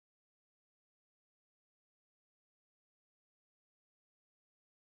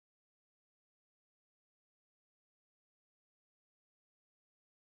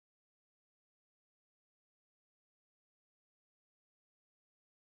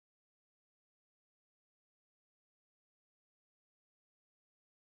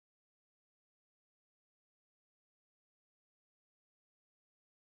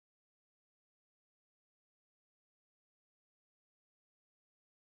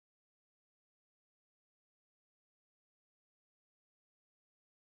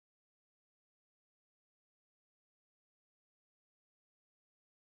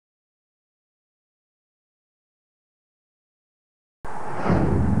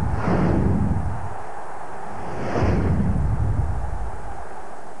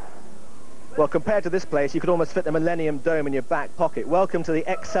Well, compared to this place, you could almost fit the Millennium Dome in your back pocket. Welcome to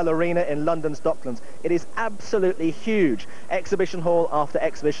the Excel Arena in London's Docklands. It is absolutely huge. Exhibition hall after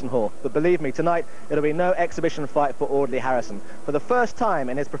exhibition hall. But believe me, tonight, it'll be no exhibition fight for Audley Harrison. For the first time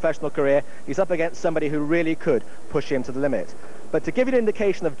in his professional career, he's up against somebody who really could push him to the limit. But to give you an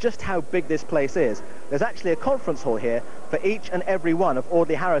indication of just how big this place is, there's actually a conference hall here for each and every one of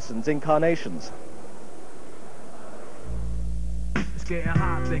Audley Harrison's incarnations. Getting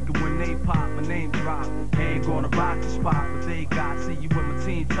hot, thinking when they pop, my name drop. Ain't gonna rock the spot, but they got. See you with my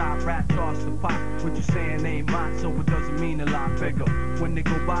team top, rap toss the pop. What you saying ain't mine, so it doesn't mean a lot bigger. When they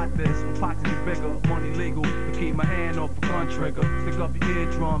go by this, my pockets are bigger, money legal. To keep my hand off the gun trigger. Stick up your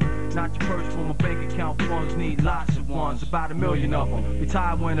eardrum, not your purse for my bank account funds. Need lots of ones, about 1 million of them.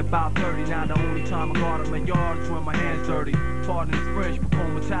 Retired when about 30, now the only time I guard in my yard is when my hands dirty. Pardon is fresh,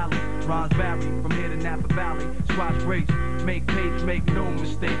 become metallic. Ron's Barry, from here to Napa Valley. Squash grapes, make page, make no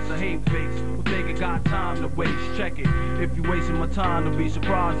mistakes. I hate fakes, who think I got time to waste. Check it, if you wasting my time, don't be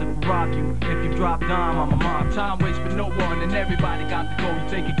surprised if I rob you. If you drop dime, I'm a mob. Time waits for no one, and everybody got to go. You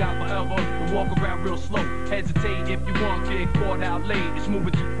think you got forever, and walk around real slow. Hesitate if you want, get caught out late. It's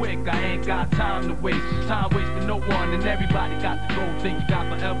moving too quick, I ain't got time to waste. Time waits for no one, and everybody got to go. Think you got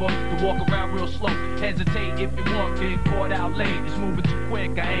forever, to walk around real slow. Hesitate if you want, get caught out late. It's moving too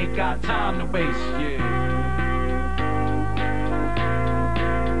quick, I ain't got time to waste, yeah.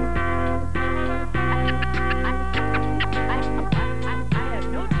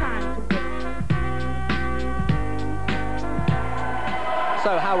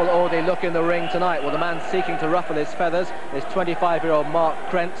 So how will Audley look in the ring tonight? Well, the man seeking to ruffle his feathers is 25-year-old Mark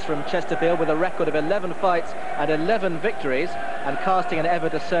Krence from Chesterfield with a record of 11 fights and 11 victories, and casting an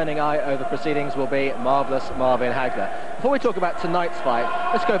ever-discerning eye over proceedings will be marvellous Marvin Hagler. Before we talk about tonight's fight,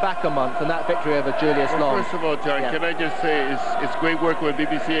 let's go back a month and that victory over Julius Long. First of all, John, can I just say it's great work with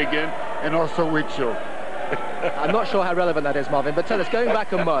BBC again, and also with you. I'm not sure how relevant that is, Marvin, but tell us, going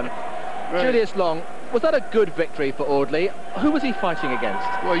back a month, right. Julius Long, was that a good victory for Audley? Who was he fighting against?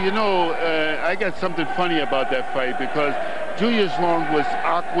 Well, you know, I got something funny about that fight because Julius Long was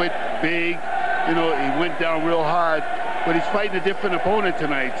awkward, big, you know, he went down real hard, but he's fighting a different opponent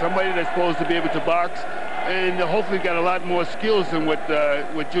tonight, somebody that's supposed to be able to box and hopefully got a lot more skills than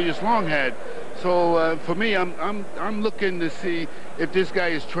what Julius Long had. So for me, I'm looking to see if this guy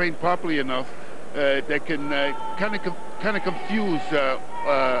is trained properly enough that can kind of confuse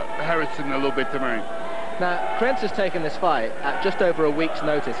Harrison a little bit tonight. Now, Krence has taken this fight at just over a week's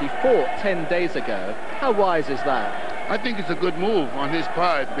notice. He fought 10 days ago. How wise is that? I think it's a good move on his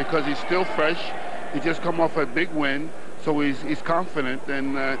part because he's still fresh. He just come off a big win, so he's confident,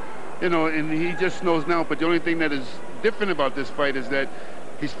 and you know, and he just knows now. But the only thing that is different about this fight is that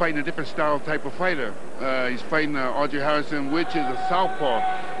he's fighting a different style type of fighter. He's fighting Audley Harrison, which is a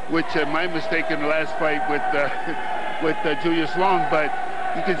southpaw, which my mistake in the last fight with Julius Long, but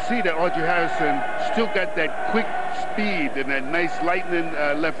you can see that Audley Harrison still got that quick speed and that nice lightning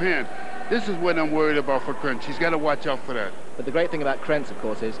left hand. This is what I'm worried about for Krence. He's got to watch out for that. But the great thing about Krence, of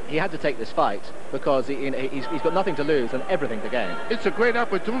course, is he had to take this fight because he's got nothing to lose and everything to gain. It's a great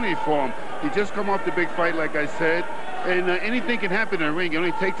opportunity for him. He just come off the big fight, like I said, and anything can happen in the ring. It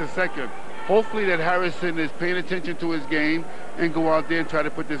only takes a second. Hopefully that Harrison is paying attention to his game and go out there and try to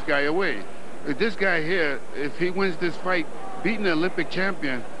put this guy away. If this guy here, if he wins this fight, beating the Olympic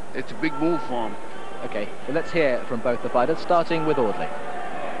champion, it's a big move for him. Okay, well, let's hear from both the fighters, starting with Audley.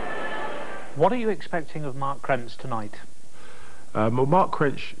 What are you expecting of Mark Krence tonight? Well, Mark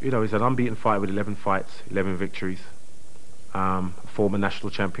Krence, you know, is an unbeaten fighter with 11 fights, 11 victories. Former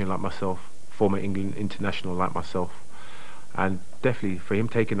national champion like myself, former England international like myself. And definitely, for him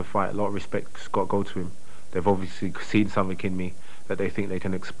taking the fight, a lot of respect's got to go to him. They've obviously seen something in me that they think they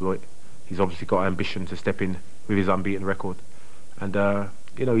can exploit. He's obviously got ambition to step in with his unbeaten record. And,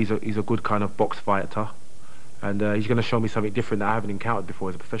 you know, he's a good kind of box fighter. And he's going to show me something different that I haven't encountered before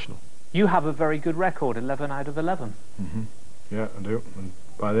as a professional. You have a very good record, 11 out of 11. Mm-hmm. Yeah, I do. And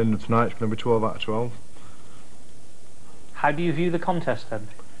by the end of tonight, it's going to be 12 out of 12. How do you view the contest, then?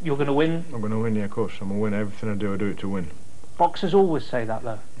 You're going to win? I'm going to win, yeah, of course. I'm going to win. Everything I do it to win. Boxers always say that,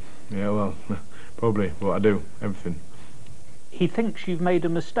 though. Yeah, well, probably. But I do. Everything. He thinks you've made a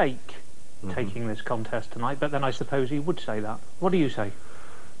mistake taking this contest tonight, but then I suppose he would say that. What do you say?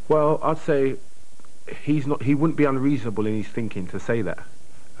 Well, I'd say he wouldn't be unreasonable in his thinking to say that.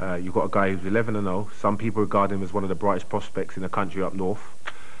 You've got a guy who's 11-0. Some people regard him as one of the brightest prospects in the country up north,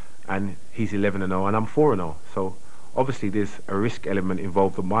 and he's 11-0, and I'm 4-0. So obviously there's a risk element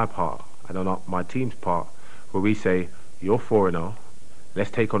involved on my part and on my team's part, where we say, you're 4-0,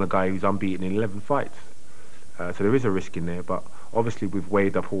 let's take on a guy who's unbeaten in 11 fights. So there is a risk in there, but Obviously, we've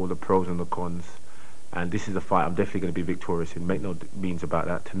weighed up all the pros and the cons, and this is a fight I'm definitely going to be victorious in. Make no means about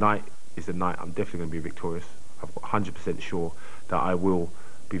that. Tonight is the night I'm definitely going to be victorious. I'm 100% sure that I will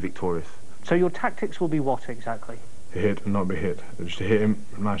be victorious. So your tactics will be what exactly? Hit and not be hit. Just to hit him,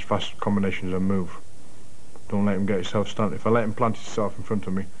 nice fast combinations and move. Don't let him get himself stunned. If I let him plant himself in front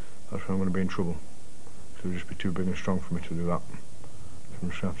of me, that's when I'm going to be in trouble. So it'll just be too big and strong for me to do that. So I'm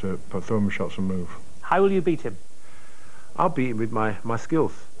just going to have to throw my shots and move. How will you beat him? I'll beat him with my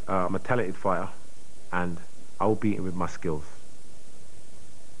skills. I'm a talented fighter, and I'll beat him with my skills.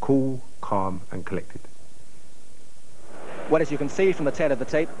 Cool, calm and collected. Well, as you can see from the tail of the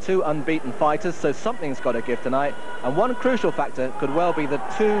tape, 2 unbeaten fighters, so something's got to give tonight. And one crucial factor could well be the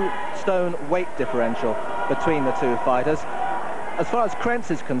 2-stone weight differential between the 2 fighters. As far as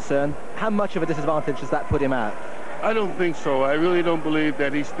Krence is concerned, how much of a disadvantage does that put him at? I don't think so. I really don't believe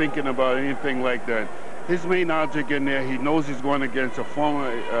that he's thinking about anything like that. His main object in there, he knows he's going against a former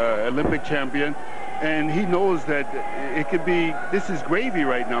Olympic champion, and he knows that it could be, this is gravy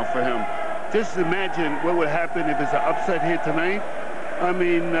right now for him. Just imagine what would happen if it's an upset here tonight. I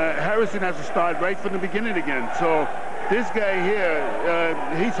mean, Harrison has to start right from the beginning again. So this guy here,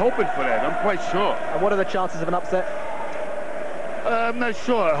 he's hoping for that, I'm quite sure. And what are the chances of an upset? I'm not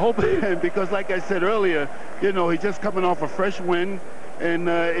sure. I hope, because like I said earlier, you know, he's just coming off a fresh win. And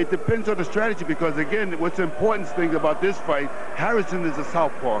it depends on the strategy, because again, what's the important thing about this fight, Harrison is a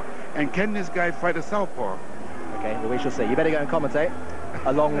southpaw. And can this guy fight a southpaw? Okay, well, we shall see. You better go and commentate,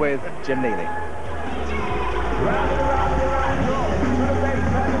 along with Jim Neely.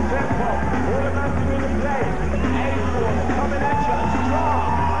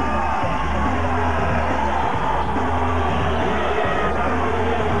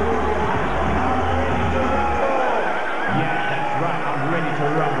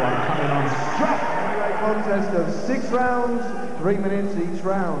 Contest of 6 rounds, 3 minutes each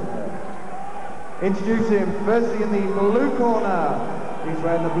round. Introduce him firstly in the blue corner. He's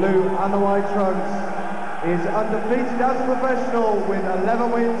wearing the blue and the white trunks. He's undefeated as a professional with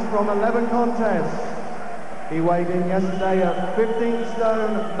 11 wins from 11 contests. He weighed in yesterday at 15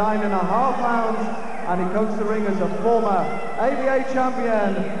 stone, 9.5 pounds, and he comes to the ring as a former ABA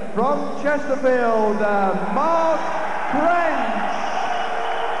champion from Chesterfield, Mark Krence.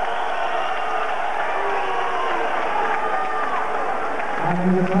 And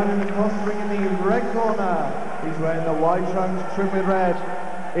he's opponent across the ring in the red corner. He's wearing the white trunks trimmed with red.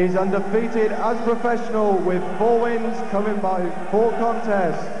 He's undefeated as a professional with 4 wins coming by 4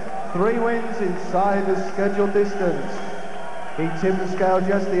 contests. 3 wins inside the scheduled distance. He tipped the scales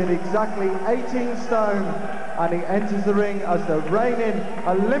yesterday at exactly 18 stone, and he enters the ring as the reigning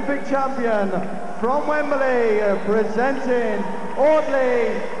Olympic champion from Wembley, presenting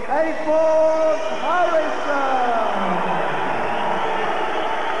Audley Harrison.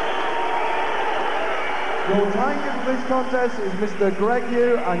 Your timekeeper for this contest is Mr. Greg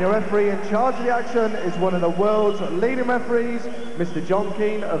Hugh, and your referee in charge of the action is one of the world's leading referees, Mr. John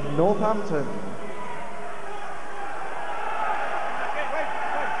Keane of Northampton.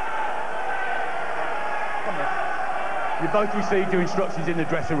 You both received your instructions in the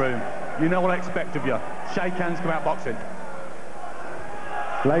dressing room. You know what I expect of you. Shake hands, come out boxing.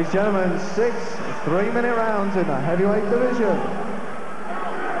 Ladies and gentlemen, 6 3-minute rounds in the heavyweight division.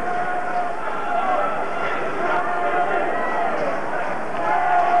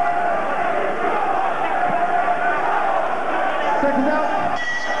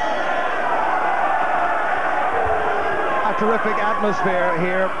 Terrific atmosphere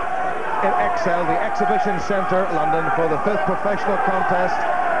here in Excel, the Exhibition Centre, London, for the 5th professional contest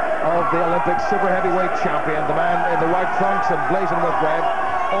of the Olympic super heavyweight champion, the man in the white trunks and blazing with red,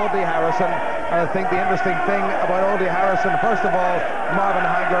 Audley Harrison. And I think the interesting thing about Audley Harrison, first of all, Marvin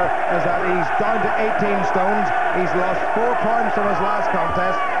Hagler, is that he's down to 18 stones. He's lost 4 pounds from his last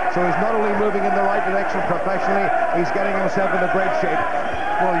contest, so he's not only moving in the right direction professionally, he's getting himself into great shape.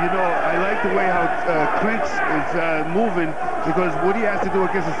 Well, you know, I like the way how Krence is moving, because what he has to do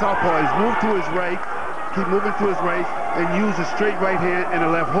against the southpaw is move to his right, keep moving to his right, and use a straight right hand and a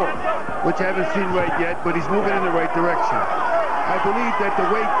left hook, which I haven't seen right yet, but he's moving in the right direction. I believe that the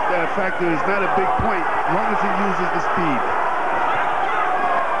weight factor is not a big point, as long as he uses the speed.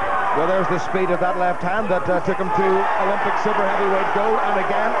 Well, there's the speed of that left hand that took him to Olympic super heavyweight gold, and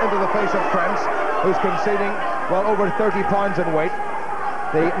again into the face of Krence, who's conceding, well, over 30 pounds in weight.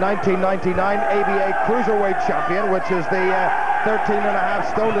 The 1999 ABA Cruiserweight champion, which is the 13.5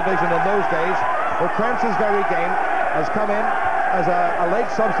 stone division in those days. Well, Krence is very game, has come in as a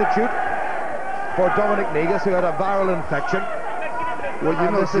late substitute for Dominic Negus, who had a viral infection. Well,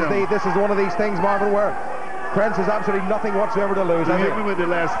 you know, this is one of these things, Marvin, where Krence has absolutely nothing whatsoever to lose. Do you remember the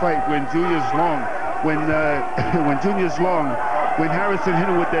last fight when Junior's Long, when Harrison hit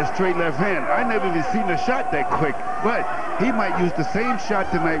him with that straight left hand? I never even seen a shot that quick, but he might use the same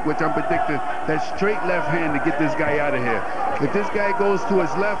shot tonight, which I'm predicting, that straight left hand to get this guy out of here. If this guy goes to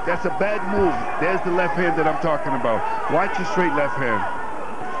his left, that's a bad move. There's the left hand that I'm talking about. Watch your straight left hand.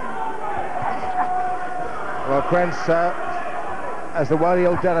 Well, Krence, as the wily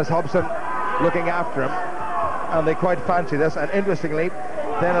old Dennis Hobson, looking after him, and they quite fancy this. And interestingly,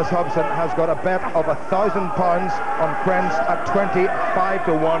 Dennis Hobson has got a bet of £1,000 on Krence at 25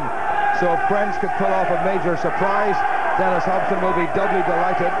 to 1. So if Krence could pull off a major surprise, Dennis Hobson will be doubly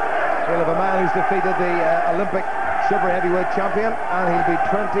delighted. He'll have a man who's defeated the Olympic super heavyweight champion, and he'll be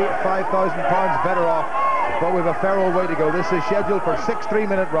 £25,000 better off. But we've a fair old way to go. This is scheduled for 6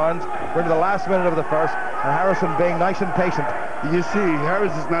 3-minute rounds. We're in the last minute of the first, and Harrison being nice and patient. You see,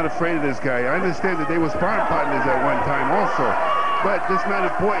 Harris is not afraid of this guy. I understand that they were sparring partners at one time also, but that's not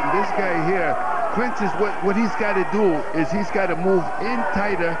important. This guy here, Krence, is what he's got to do is he's got to move in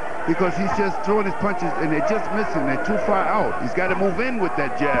tighter, because he's just throwing his punches and they're just missing. They're too far out. He's got to move in with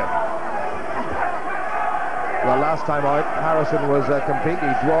that jab. Well, last time out, Harrison was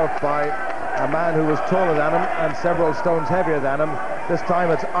completely dwarfed by a man who was taller than him and several stones heavier than him. This time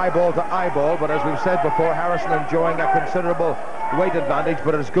it's eyeball to eyeball, but as we've said before, Harrison enjoying a considerable weight advantage,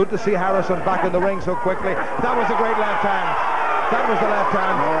 but it's good to see Harrison back in the ring so quickly. That was a great left hand. That was the left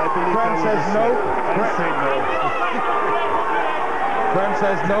hand. Krence says no. Krence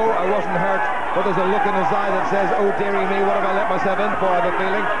says no, I wasn't hurt, but there's a look in his eye that says, oh dearie me, what have I let myself in for, I have a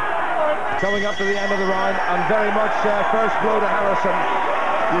feeling. Coming up to the end of the round, and very much first blow to Harrison.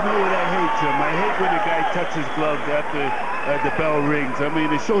 You know what I hate, Jim? I hate when the guy touches gloves after the bell rings. I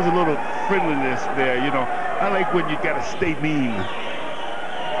mean, it shows a little friendliness there, you know. I like when you got to stay mean.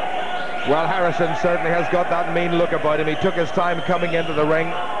 Well, Harrison certainly has got that mean look about him. He took his time coming into the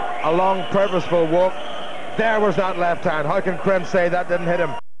ring. A long, purposeful walk. There was that left hand. How can Krence say that didn't hit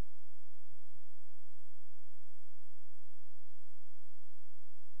him?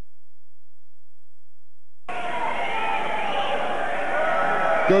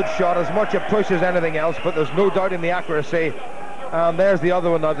 Good shot, as much a push as anything else, but there's no doubt in the accuracy. And there's the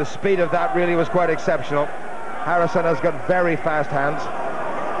other one now. The speed of that really was quite exceptional. Harrison has got very fast hands.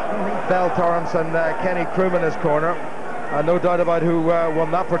 Bell Torrance and Kenny Kroom in his corner. No doubt about who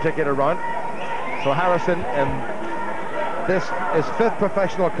won that particular round. So Harrison, in this is 5th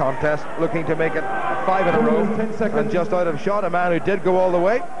professional contest, looking to make it 5 in a row. And just out of shot, a man who did go all the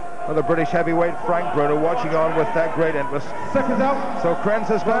way. The British heavyweight Frank Bruno watching on with great interest. Seconds out. So Krence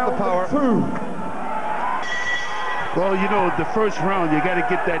has got the power. 2. Well, you know, the first round, you got to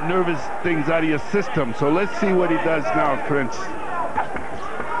get that nervous things out of your system. So let's see what he does now, Krence.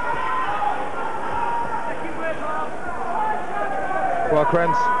 Well,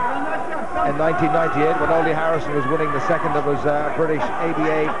 Krence, in 1998, when Audley Harrison was winning the second of his British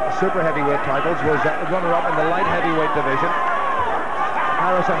ABA super heavyweight titles, was runner-up in the light heavyweight division.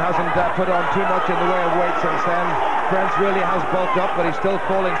 Harrison hasn't put on too much in the way of weight since then. Krence really has bulked up, but he's still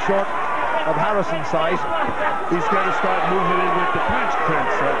falling short of Harrison's size. He's got to start moving in with the punch, Krence.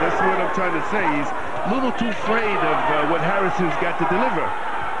 That's what I'm trying to say. He's a little too afraid of what Harrison's got to deliver.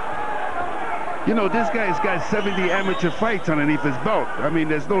 You know, this guy's got 70 amateur fights underneath his belt. I mean,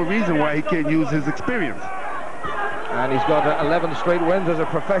 there's no reason why he can't use his experience. And he's got 11 straight wins as a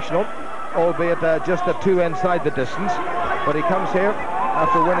professional, albeit just 2 inside the distance. But he comes here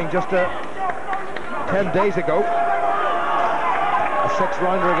after winning just 10 days ago a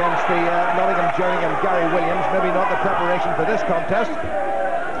 6-rounder against the Nottingham Jerningham Gary Williams. Maybe not the preparation for this contest.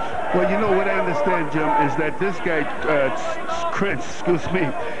 Well, you know what I understand, Jim, is that this guy, Krence, excuse me,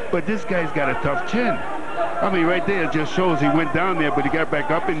 but this guy's got a tough chin. I mean, right there it just shows he went down there, but he got back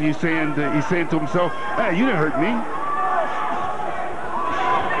up, and he's saying to himself, hey, you didn't hurt me.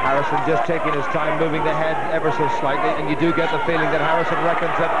 Harrison just taking his time, moving the head ever so slightly, and you do get the feeling that Harrison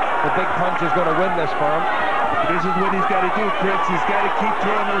reckons that the big punch is going to win this for him. This is what he's got to do, Krence. He's got to keep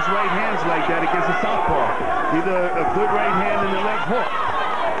throwing those right hands like that against the southpaw. Either a good right hand and a left hook,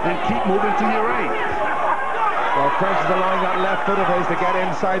 and keep moving to your right. Well, Krence is allowing that left foot of his to get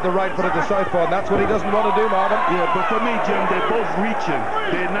inside the right foot of the southpaw, and that's what he doesn't want to do, Marvin. Yeah, but for me, Jim, they're both reaching.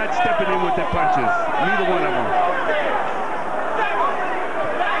 They're not stepping in with their punches. Neither one of them.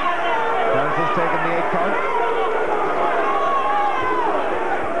 Krence has taken the 8 count.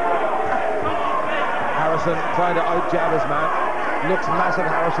 Harrison trying to out-jab his man. Looks massive,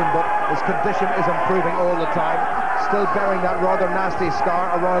 Harrison, but his condition is improving all the time. Still bearing that rather nasty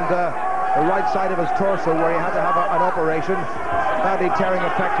scar around the right side of his torso where he had to have an operation. badly tearing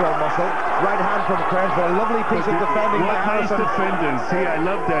a pectoral muscle. Right hand from Krence, but a lovely piece of defending by Harrison. Nice defending. See, I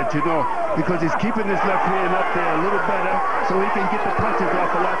love that, you know, because he's keeping his left hand up there a little better so he can get the punches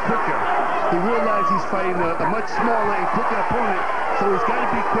off a lot quicker. He realized he's fighting a much smaller and quicker opponent, so he's got to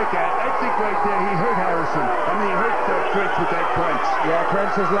be quicker. I think right there he hurt Harrison. I mean, he hurt Krence with that punch. Yeah,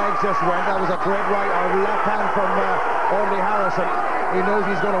 Krence's legs just went. That was a great right or left hand from Audley Harrison. He knows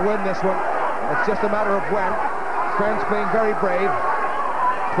he's going to win this one. It's just a matter of when. Krence being very brave.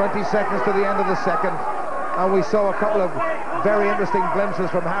 20 seconds to the end of the second. And we saw a couple of very interesting glimpses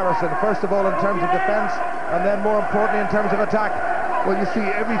from Harrison. First of all, in terms of defense, and then more importantly, in terms of attack. Well, you see,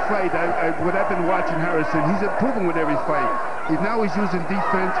 every fight, what I've been watching Harrison, he's improving with every fight. Now he's using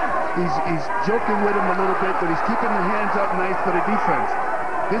defense. He's joking with him a little bit, but he's keeping the hands up nice for the defense.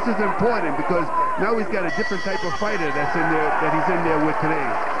 This is important because now he's got a different type of fighter that's in there, that he's in there with today.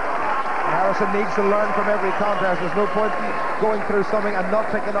 Harrison needs to learn from every contest. There's no point going through something and not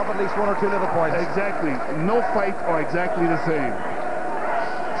picking up at least one or two little points. Exactly. No fights are exactly the same.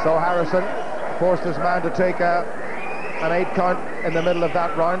 So Harrison forced his man to take an 8 count in the middle of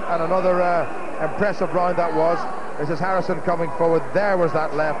that round, and another impressive round that was. This is Harrison coming forward. There was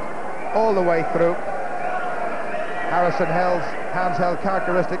that left all the way through. Harrison hands held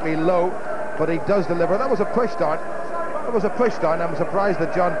characteristically low, but he does deliver. That was a push down. It was a push down. I'm surprised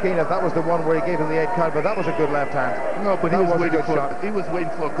that John Keenan, that was the one where he gave him the 8 count, but that was a good left hand. No, but he was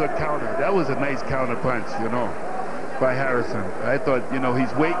waiting for a good counter. That was a nice counter punch, you know, by Harrison. I thought, you know,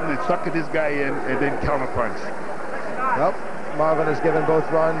 he's waiting and sucking this guy in and then counter punch. Well, Marvin has given both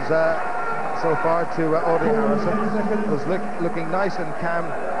rounds so far to Audley Harrison. It was looking nice and calm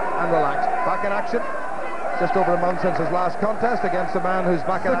and relaxed. Back in action. Just over a month since his last contest against a man who's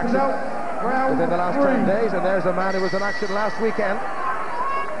back in action within the last 10 days. And there's a man who was in action last weekend.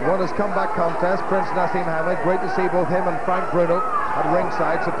 Won his comeback contest, Prince Nassim Hamid. Great to see both him and Frank Bruno at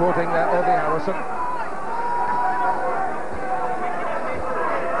ringside supporting Audley Harrison.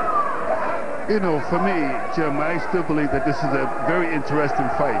 You know, for me, Jim, I still believe that this is a very interesting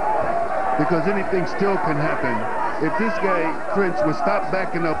fight because anything still can happen. If this guy, Krence, would stop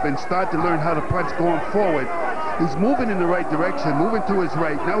backing up and start to learn how to punch going forward, he's moving in the right direction, moving to his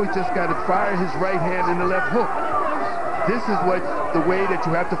right. Now he's just got to fire his right hand in the left hook. This is the way that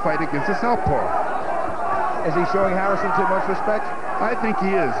you have to fight against a southpaw. Is he showing Harrison too much respect? I think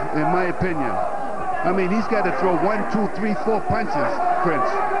he is, in my opinion. I mean, he's got to throw 1, 2, 3, 4 punches,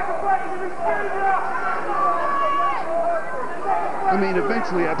 Krence. I mean,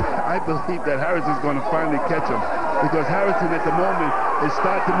 eventually, I believe that Harrison's going to finally catch him because Harrison, at the moment, is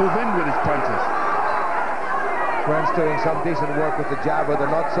starting to move in with his punches. Krence doing some decent work with the jab, but they're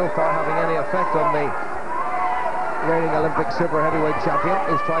not so far having any effect on the reigning Olympic super heavyweight champion,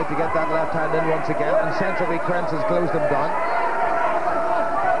 who's tried to get that left hand in once again, and centrally Krence has closed him down.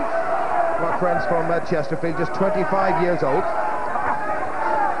 Mark Krence from Chesterfield, just 25 years old.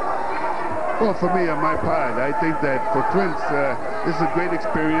 Well, for me, on my part, I think that for Krence, this is a great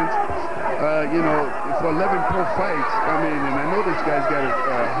experience. You know, for 11 pro fights, I mean, and I know this guy's got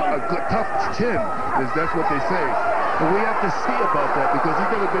a tough chin, that's what they say. But we have to see about that because he's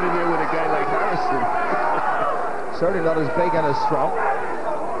never been in there with a guy like Harrison. Certainly not as big and as strong.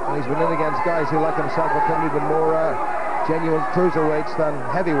 And he's been in against guys who, like himself, become even more genuine cruiserweights than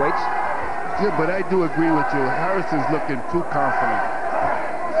heavyweights. Yeah, but I do agree with you. Harrison's looking too confident.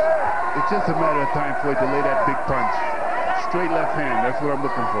 It's just a matter of time for it to lay that big punch. Straight left hand, that's what I'm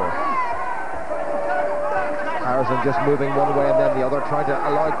looking for. Harrison just moving one way and then the other, trying to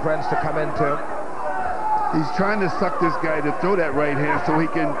allow Krence to come into him. He's trying to suck this guy to throw that right hand so he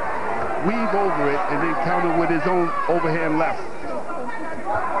can weave over it and then counter with his own overhand left.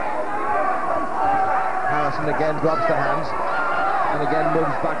 Harrison again drops the hands and again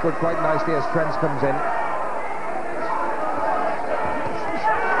moves backward quite nicely as Krence comes in.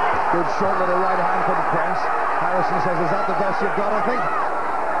 Good short little right hand from Krence. Harrison says, is that the best you've got, I think?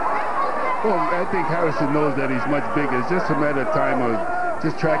 Well, I think Harrison knows that he's much bigger. It's just a matter of time of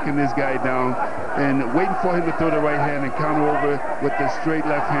just tracking this guy down and waiting for him to throw the right hand and counter over with the straight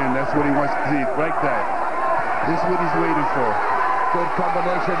left hand. That's what he wants to see, like that. This is what he's waiting for. Good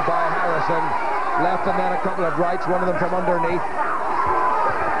combination by Harrison. Left and then a couple of rights, one of them from underneath.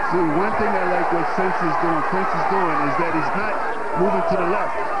 See, one thing I like what Krence is doing is that he's not moving to the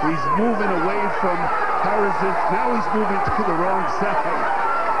left. He's moving away from Harrison. Now he's moving to the wrong side.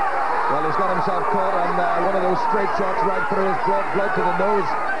 Well, he's got himself caught on one of those straight shots right through his blood to the nose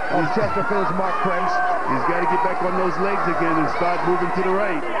of Chesterfield's Mark Krence. He's got to get back on those legs again and start moving to the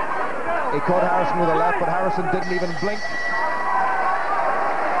right. He caught Harrison with a left, but Harrison didn't even blink.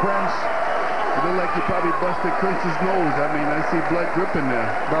 Krence It looked like he probably busted Krence's nose. I mean, I see blood dripping there.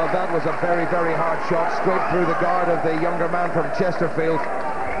 Well, that was a very, very hard shot, straight through the guard of the younger man from Chesterfield.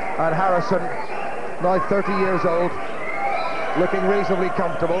 And Harrison, now 30 years old, looking reasonably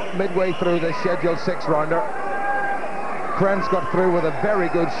comfortable, midway through the scheduled 6-rounder. Krence got through with a very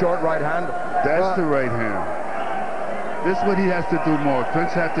good short right hand. That's the right hand. This is what he has to do more.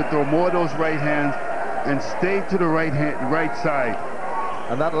 Krence has to throw more of those right hands and stay to the right side.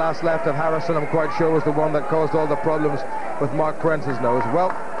 And that last left of Harrison, I'm quite sure, was the one that caused all the problems with Mark Krence's nose.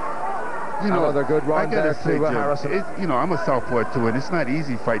 Well, you know, another good round there to Harrison. You know, I'm a southpaw too, and it's not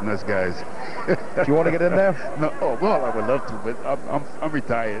easy fighting us guys. Do you want to get in there? No. Oh, well, I would love to, but I'm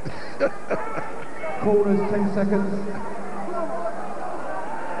retired. Corners, 10 seconds.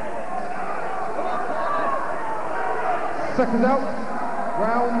 Seconds out.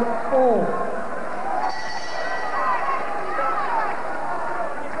 Round 4.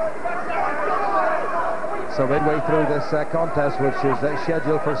 So midway through this contest, which is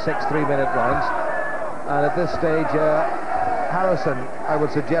scheduled for 6 3-minute rounds, and at this stage, Harrison, I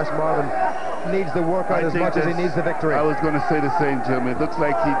would suggest, Marvin, needs the workout as much as he needs the victory. I was going to say the same, Jim. It looks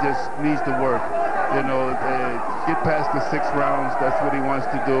like he just needs the work. You know, get past the 6 rounds. That's what he wants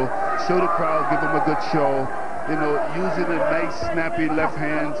to do. Show the crowd, give him a good show. You know, using a nice, snappy left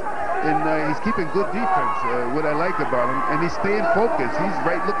hand. And he's keeping good defense, what I like about him. And he's staying focused. He's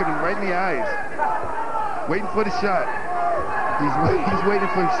looking him right in the eyes. Waiting for the shot. He's waiting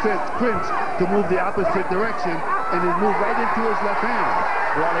for Krence to move the opposite direction, and he's moved right into his left hand.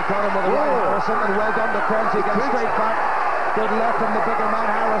 Well, he caught him with the right, Harrison, and well done to Krence. He gets straight back. Good left from the bigger man,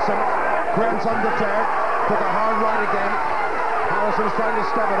 Harrison. Krence undeterred. Took a hard right again. Harrison's trying to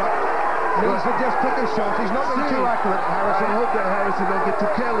step it up. Needs to just pick his shots. He's not being too accurate, Harrison. I hope that Harrison don't get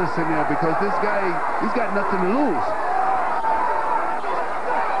too careless in there, because this guy, he's got nothing to lose.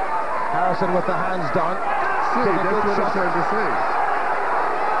 Harrison with the hands down. See, that's what I'm trying to say.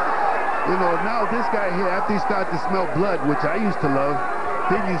 You know, now this guy here, after you start to smell blood, which I used to love,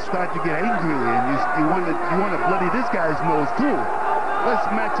 then you start to get angry, and you want to bloody this guy's nose too. Let's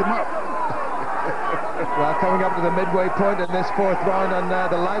match him up. Well, coming up to the midway point in this 4th round, and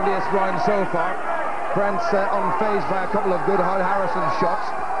the liveliest round so far. Krence unfazed by a couple of good Harrison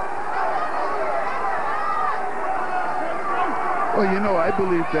shots. Well, you know, I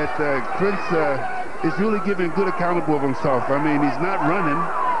believe that Krence is really giving good accountable of himself. I mean, he's not running.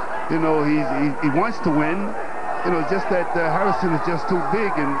 You know, he wants to win. You know, just that Harrison is just too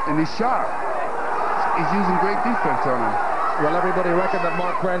big and he's sharp. He's using great defense on him. Well, everybody reckoned that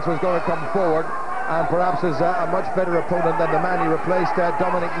Mark Krence was going to come forward, and perhaps is a much better opponent than the man he replaced,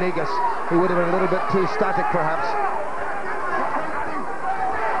 Dominic Negus, who would have been a little bit too static, perhaps.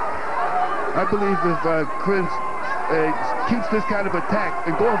 I believe if Krence keeps this kind of attack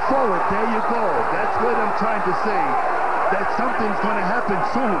and going forward, there you go. That's what I'm trying to say, that something's going to happen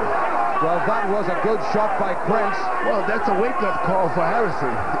soon. Well, that was a good shot by Krence. Well, that's a wake-up call for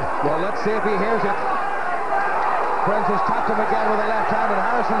Harrison. Well, let's see if he hears it. Krence has tapped him again with the left hand, and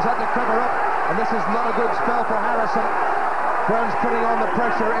Harrison's had to cover up, and this is not a good spell for Harrison. Krence putting on the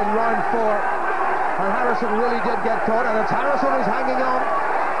pressure in round 4, and Harrison really did get caught, and it's Harrison who's hanging on.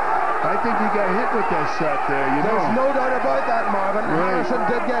 I think he got hit with that shot there, you know. There's no doubt about that, Marvin. Right. Harrison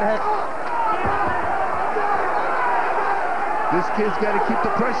did get hit. This kid's got to keep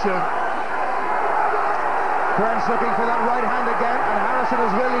the pressure. Krence looking for that right hand again, and Harrison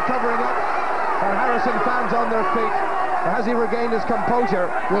is really covering up. And Harrison fans on their feet. Has he regained his composure?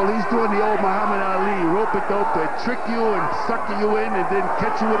 Well, he's doing the old Muhammad Ali, rope-a-dope, trick you and suck you in and then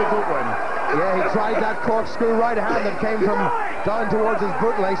catch you with a good one. Yeah, he tried that corkscrew right hand that came from down towards his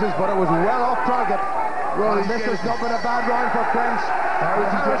bootlaces, but it was well off target. Well, and this has not been a bad round for Krence.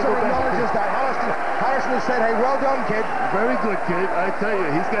 Harrison acknowledges that. Harrison has said, hey, well done, kid. Very good, kid. I tell you,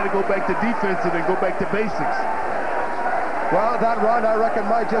 he's got to go back to defense and then go back to basics. Well, that round, I reckon,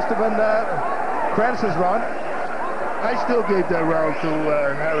 might just have been Krence's round. I still gave that round to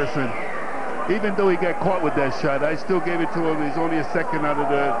Harrison. Even though he got caught with that shot, I still gave it to him. He's only a second out of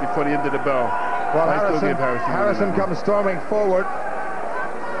before the end of the bell. Well, Harrison comes storming forward.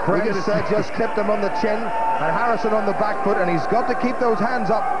 Krence just clipped him on the chin, and Harrison on the back foot, and he's got to keep those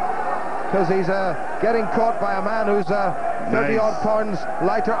hands up, because he's getting caught by a man who's 30-odd pounds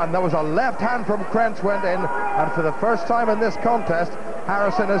lighter, and there was a left hand from Krence went in, and for the first time in this contest,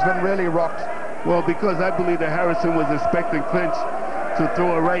 Harrison has been really rocked. Well, because I believe that Harrison was expecting Krence to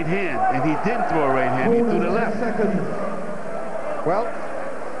throw a right hand, and he didn't throw a right hand, he threw the left. Well,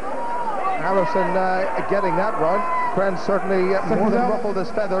 Harrison getting that round. Krence certainly more than ruffled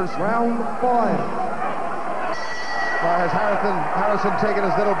his feathers. Round 5. Now, has Harrison taken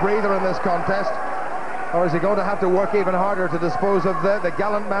his little breather in this contest? Or is he going to have to work even harder to dispose of the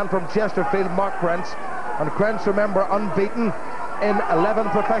gallant man from Chesterfield, Mark Krence? And Krence, remember, unbeaten in 11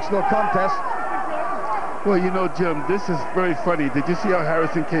 professional contests. Well, you know, Jim, this is very funny. Did you see how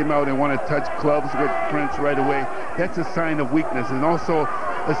Harrison came out and wanted to touch clubs with Krence right away? That's a sign of weakness, and also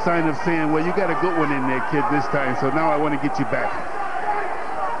a sign of saying, well, you got a good one in there, kid, this time, so now I want to get you back.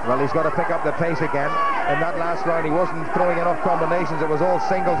 Well, he's got to pick up the pace again. In that last round, he wasn't throwing enough combinations. It was all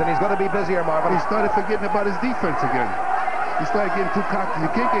singles, and he's got to be busier, Marvin. He started forgetting about his defense again. He started getting too cocky. You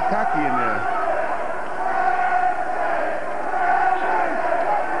can't get cocky in there.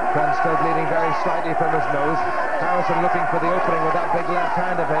 Krence still bleeding very slightly from his nose. Harrison looking for the opening with that big left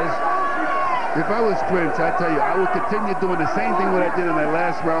hand of his. If I was Krence, I tell you, I would continue doing the same thing what I did in that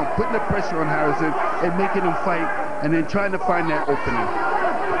last round, putting the pressure on Harrison and making him fight, and then trying to find that opening.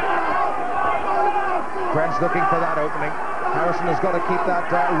 Krence looking for that opening. Harrison has got to keep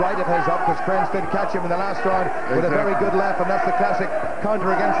that right of his up, because Krence did catch him in the last round with a very good left, and that's the classic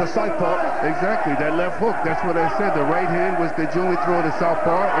counter against the southpaw. Exactly, that left hook, that's what I said. The right hand was the only throw of the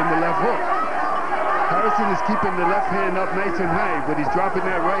southpaw and the left hook. Harrison is keeping the left hand up nice and high, but he's dropping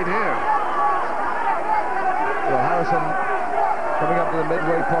that right hand. Well, Harrison, coming up to the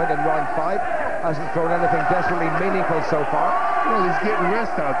midway point in round 5, hasn't thrown anything desperately meaningful so far. Well, he's getting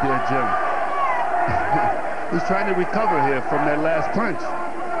rest out there, Jim. He's trying to recover here from that last punch.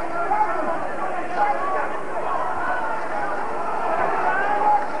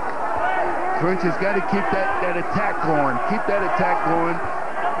 Krence has got to keep that attack going. Keep that attack going.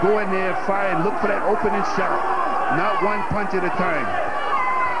 Go in there, fire, and look for that opening shot. Not one punch at a time.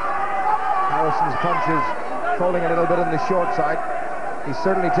 Harrison's punches falling a little bit on the short side. He's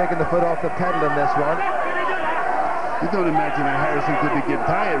certainly taken the foot off the pedal in this one. You don't imagine that Harrison could be getting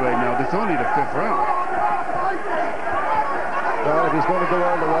tired right now. It's only the 5th round. Well, if he's going to go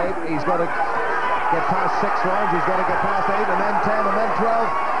all the way, he's got to get past 6 rounds. He's got to get past 8, and then 10, and then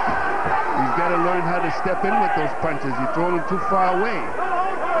 12. He's got to learn how to step in with those punches. He's throwing them too far away.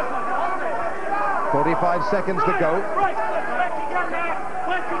 45 seconds to go.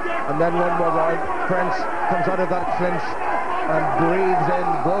 And then one more round. Krence comes out of that clinch and breathes in,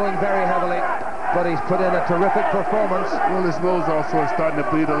 blowing very heavily. But he's put in a terrific performance. Well, his nose also is starting to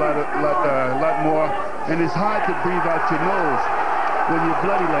bleed a lot more. And it's hard to breathe out your nose when you're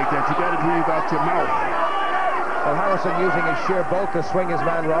bloody like that. You got to breathe out your mouth. Well, Harrison using his sheer bulk to swing his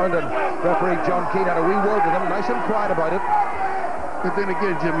man round, and referee John Keane had a wee word with him, nice and quiet about it. But then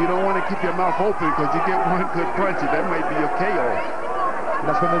again, Jim, you don't want to keep your mouth open, because you get one good punch, and that might be your KO. And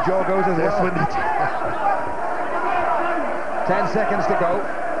that's when the jaw goes as well. 10 seconds to go.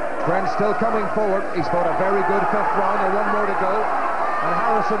 Krence still coming forward. He's fought a very good 5th round, and 1 more to go. And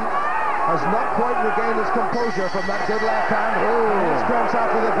Harrison has not quite regained his composure from that good left hand. Oh, here's Krence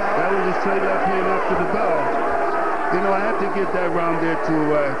after the bell. That was a straight left hand after the bell. You know, I have to give that round there to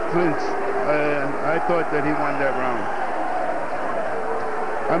Krence. I thought that he won that round.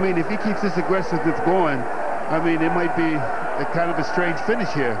 I mean, if he keeps this aggressiveness going, I mean, it might be a kind of a strange finish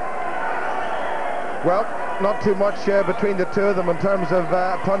here. Well, not too much between the two of them in terms of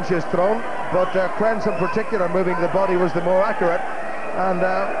punches thrown, but Krence in particular, moving the body, was the more accurate, and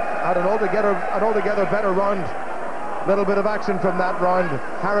had an altogether better round. Little bit of action from that round.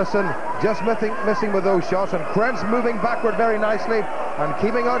 Harrison just missing with those shots, and Krence moving backward very nicely and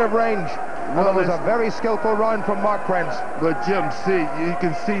keeping out of range. Well, it was a very skillful round from Mark Krence. But Jim, you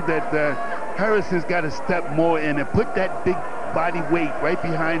can see that Harrison's got to step more in and put that big body weight right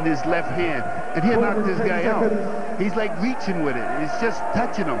behind his left hand, and he'll knock this guy out. He's like reaching with it. It's just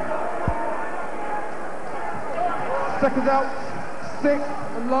touching him. Seconds out,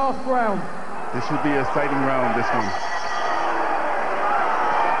 6th and last round. This should be an exciting round, this one.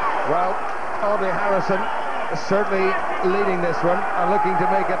 Well, Audley Harrison is certainly leading this one and looking to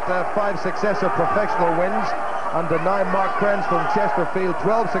make it 5 successive professional wins and deny Mark Krence from Chesterfield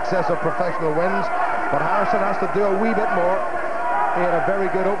 12 successive professional wins. But Harrison has to do a wee bit more. He had a very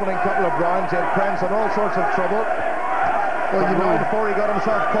good opening couple of rounds. He had Krence in all sorts of trouble. Well, you know, before he got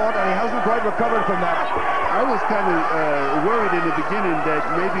himself caught, and he hasn't quite recovered from that. I was kind of worried in the beginning that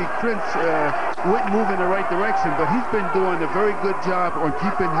maybe Krence wouldn't move in the right direction, but he's been doing a very good job on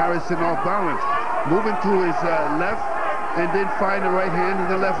keeping Harrison off balance, moving to his left, and then find the right hand and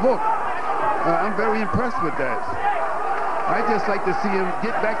the left hook. I'm very impressed with that. I just like to see him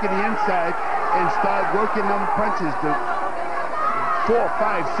get back to the inside and start working them punches, the 4,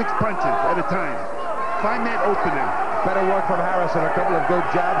 5, 6 punches at a time. Find that opening. Better work from Harrison, a couple of good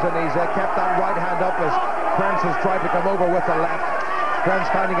jabs, and he's kept that right hand up as Krence has tried to come over with the left. Krence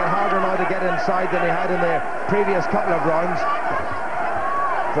finding it harder now to get inside than he had in the previous couple of rounds.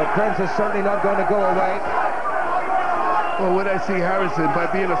 But Krence is certainly not going to go away. Well, what I see Harrison, by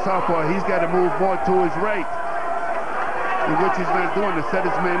being a southpaw, he's got to move more to his right. And which he's not doing to set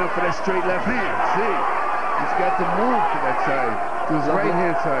his man up for that straight left hand. See? He's got to move to that side, to his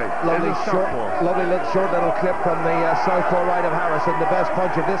right-hand side. Lovely short little clip from the southpaw right of Harrison, the best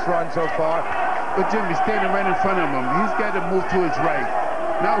punch of this round so far. But Jim, he's standing right in front of him. He's got to move to his right.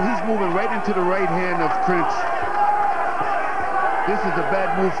 Now he's moving right into the right hand of Krence. This is a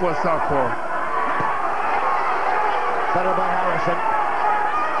bad move for a southpaw. Better by Harrison.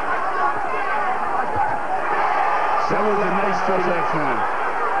 That was a nice straight left hand.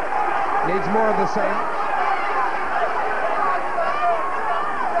 Needs more of the same.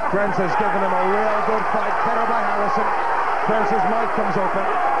 Krence has given him a real good fight. Better by Harrison. Krence's mouth comes open,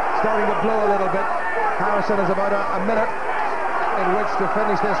 starting to blow a little bit. Harrison has about a minute in which to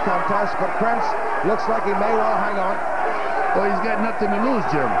finish this contest, but Krence looks like he may well hang on. Well, he's got nothing to lose,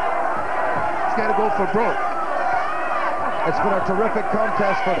 Jim. He's got to go for broke. It's been a terrific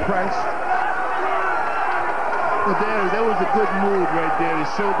contest for Krence. Well, there was a good move right there. It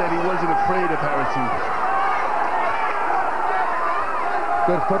showed that he wasn't afraid of Harrison.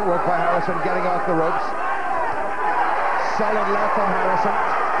 Good footwork by Harrison, getting off the ropes. Solid left from Harrison.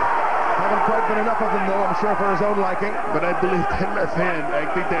 Haven't quite been enough of them, though, I'm sure, for his own liking. But I believe that left hand, I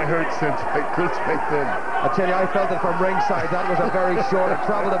think that hurts him right then. I tell you, I felt it from ringside. That was a very short. It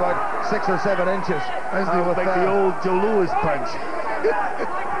traveled about 6 or 7 inches. That's like the old Joe Louis punch.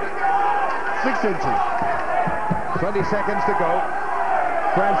 6 inches. 20 seconds to go.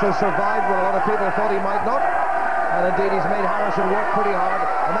 Krence has survived when a lot of people thought he might not. And indeed, he's made Harrison work pretty hard.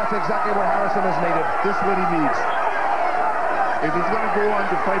 And that's exactly what Harrison has needed. This is what he needs. If he's going to go on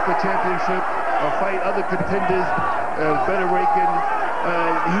to fight for championship or fight other contenders, better ranking,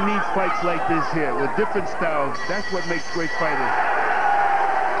 he needs fights like this here with different styles. That's what makes great fighters.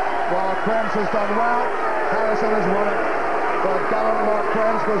 Well, Krence has done well. Harrison has won it. But gallant Mark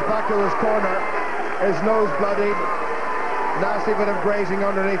Krence goes back to his corner. His nose bloodied. Nasty bit of grazing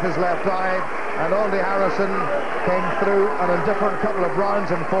underneath his left eye. And Audley Harrison came through an indifferent couple of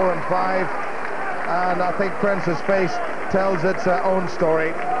rounds in 4 and 5. And I think Krence's face tells its own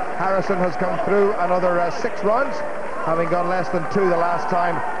story. Harrison has come through another 6 rounds, having gone less than 2 the last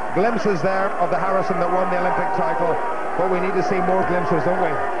time. Glimpses there of the Harrison that won the Olympic title, but we need to see more glimpses, don't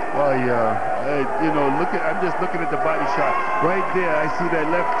we? Well, yeah. You know, I'm just looking at the body shot. Right there, I see that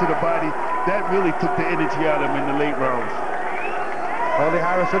left to the body. That really took the energy out of him in the late rounds. Audley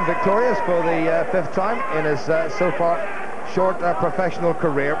Harrison victorious for the 5th time in his so far short professional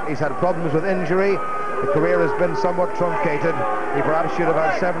career. He's had problems with injury. The career has been somewhat truncated. He perhaps should have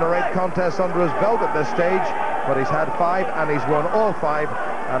had 7 or 8 contests under his belt at this stage, but he's had 5 and he's won all 5,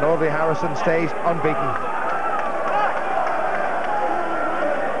 and Audley Harrison stays unbeaten.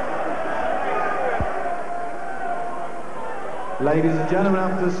 Ladies and gentlemen,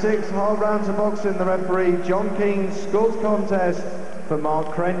 after 6 hard rounds of boxing, the referee John King scores contest for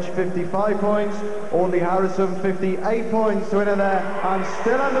Mark Krence, 55 points, Audley Harrison, 58 points to winner there, and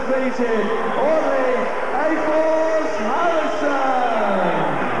still undefeated, Audley A-Force Harrison!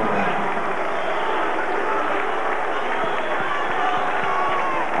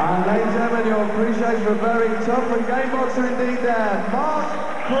 And ladies and gentlemen, you'll appreciate a very tough and game boxer indeed there, Mark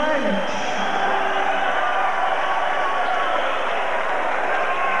Krence.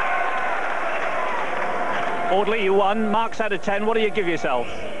 Audley, you won. Marks out of 10. What do you give yourself?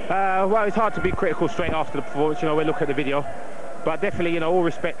 Well, it's hard to be critical straight after the performance. You know, we look at the video. But definitely, you know, all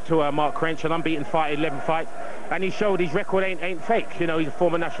respect to Mark Krence, an unbeaten fight, 11 fights. And he showed his record ain't fake. You know, he's a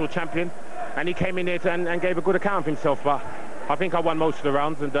former national champion. And he came in there and gave a good account of himself. But I think I won most of the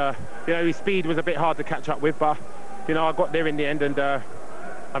rounds. And, you know, his speed was a bit hard to catch up with. But, you know, I got there in the end. And I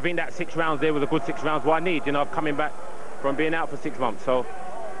think that 6 rounds there was a good 6 rounds what I need. You know, coming back from being out for 6 months. So,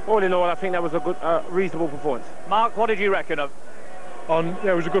 all in all, I think that was a good, reasonable performance. Mark, what did you reckon of?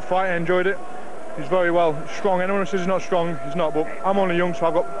 Yeah, it was a good fight. I enjoyed it. He's very well strong. Anyone who says he's not strong, he's not. But I'm only young, so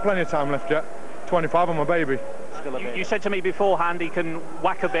I've got plenty of time left yet. 25, I'm a baby. You said to me beforehand he can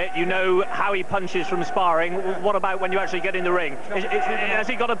whack a bit. You know how he punches from sparring. What about when you actually get in the ring? Has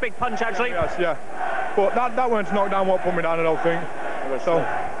he got a big punch actually? Yes, yeah. But that weren't to knock down what put me down, I don't think. So,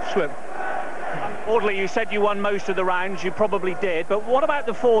 slip. Audley, you said you won most of the rounds, you probably did, but what about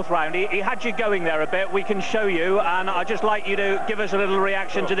the 4th round? He had you going there a bit, we can show you, and I'd just like you to give us a little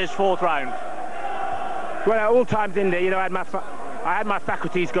reaction to this 4th round. Well, at all times in there, you know, I had my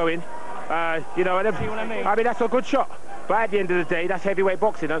faculties going, you know, and I mean, that's a good shot. But at the end of the day, that's heavyweight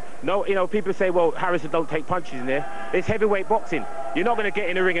boxing. No, you know, people say, well, Harrison don't take punches in there. It's heavyweight boxing. You're not going to get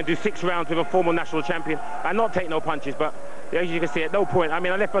in the ring and do 6 rounds with a former national champion and not take no punches. But as you can see, at no point, I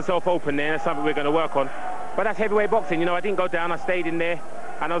mean, I left myself open there. That's something we're going to work on. But that's heavyweight boxing. You know, I didn't go down. I stayed in there.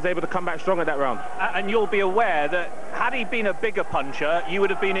 And I was able to come back strong at that round. And you'll be aware that had he been a bigger puncher, you would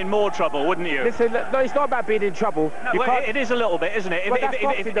have been in more trouble, wouldn't you? Listen, no, it's not about being in trouble. No, well, it is a little bit, isn't it?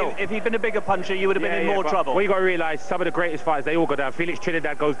 If he'd been a bigger puncher, you would have been in more trouble. Well, you got to realise, some of the greatest fighters, they all go down. Felix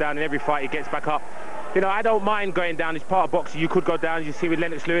Trinidad goes down in every fight, he gets back up. You know, I don't mind going down. It's part of boxing. You could go down. You see with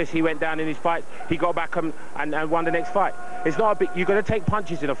Lennox Lewis, he went down in his fights. He got back and won the next fight. It's not a bit. You're going to take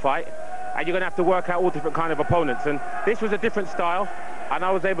punches in a fight, and you're going to have to work out all different kind of opponents. And this was a different style, and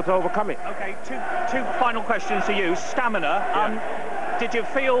I was able to overcome it. Okay, two final questions to you. Stamina. Did you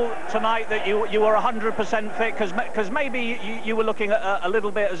feel tonight that you were 100% fit? Because maybe you were looking at a little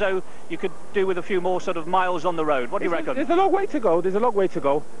bit as though you could do with a few more sort of miles on the road. What do you reckon? There's a long way to go. There's a long way to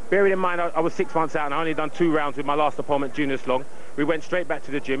go. Bearing in mind, I was 6 months out and I only done 2 rounds with my last opponent, Junius Long. We went straight back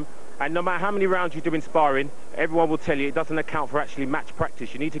to the gym. And no matter how many rounds you do in sparring, everyone will tell you it doesn't account for actually match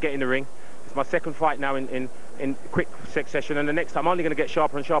practice. You need to get in the ring. It's my second fight now in quick succession, and the next time I'm only going to get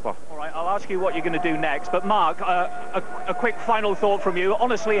sharper and sharper. All right, I'll ask you what you're going to do next. But Mark, a quick final thought from you.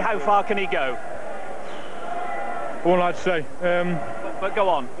 Honestly, how far can he go? I won't like to say. But go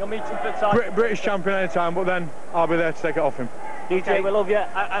on. You'll meet him for time. British champion any time, but then I'll be there to take it off him. Okay, we love you.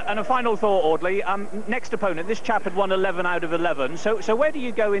 And a final thought, Audley. Next opponent, this chap had won 11 out of 11. So where do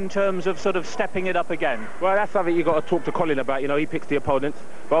you go in terms of sort of stepping it up again? Well, that's something you've got to talk to Colin about. You know, he picks the opponents.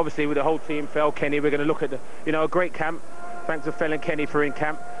 But obviously with the whole team, Fel, Kenny, we're going to look at, a great camp. Thanks to Fel and Kenny for in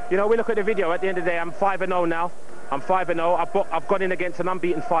camp. You know, we look at the video. At the end of the day, I'm 5-0 now. I'm 5-0. I've gone in against an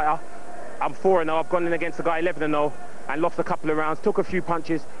unbeaten fighter. I'm 4-0. I've gone in against a guy 11-0. And lost a couple of rounds, took a few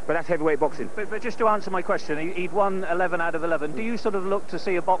punches, but that's heavyweight boxing. But just to answer my question, he'd won 11 out of 11. Do you sort of look to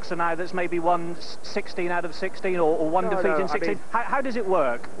see a boxer now that's maybe won 16 out of 16 or one defeat in 16? I mean, how does it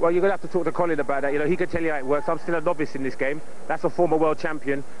work? Well, you're going to have to talk to Colin about that. You know, he can tell you how it works. I'm still a novice in this game. That's a former world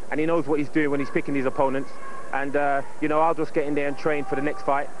champion, and he knows what he's doing when he's picking his opponents. And, I'll just get in there and train for the next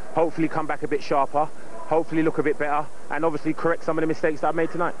fight, hopefully come back a bit sharper, hopefully look a bit better, and obviously correct some of the mistakes that I've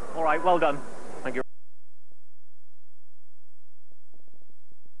made tonight. All right, well done.